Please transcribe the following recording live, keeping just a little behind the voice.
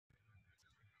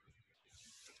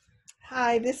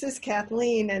Hi, this is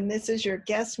Kathleen, and this is your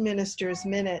Guest Minister's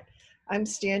Minute. I'm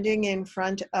standing in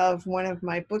front of one of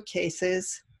my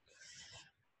bookcases.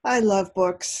 I love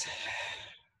books.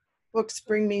 Books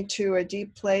bring me to a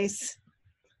deep place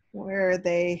where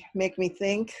they make me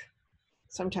think,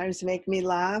 sometimes make me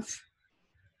laugh.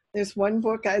 There's one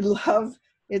book I love.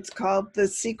 It's called The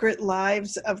Secret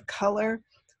Lives of Color.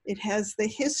 It has the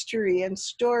history and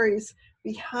stories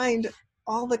behind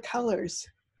all the colors.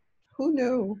 Who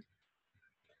knew?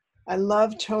 I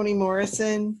love Toni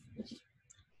Morrison.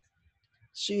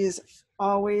 She is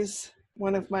always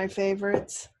one of my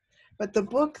favorites. But the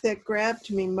book that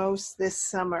grabbed me most this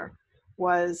summer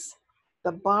was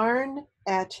The Barn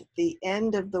at the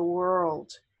End of the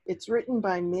World. It's written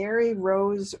by Mary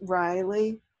Rose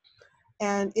Riley,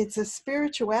 and it's a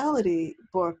spirituality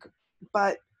book,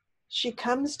 but she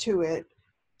comes to it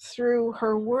through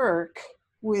her work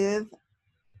with,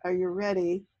 are you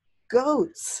ready,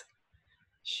 goats.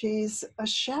 She's a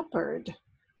shepherd,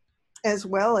 as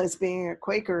well as being a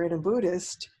Quaker and a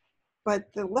Buddhist,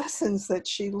 but the lessons that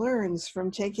she learns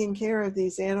from taking care of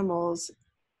these animals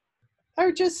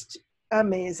are just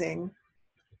amazing.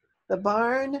 The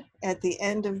Barn at the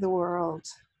End of the World.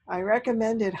 I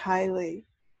recommend it highly.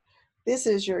 This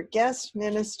is your Guest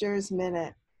Minister's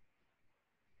Minute.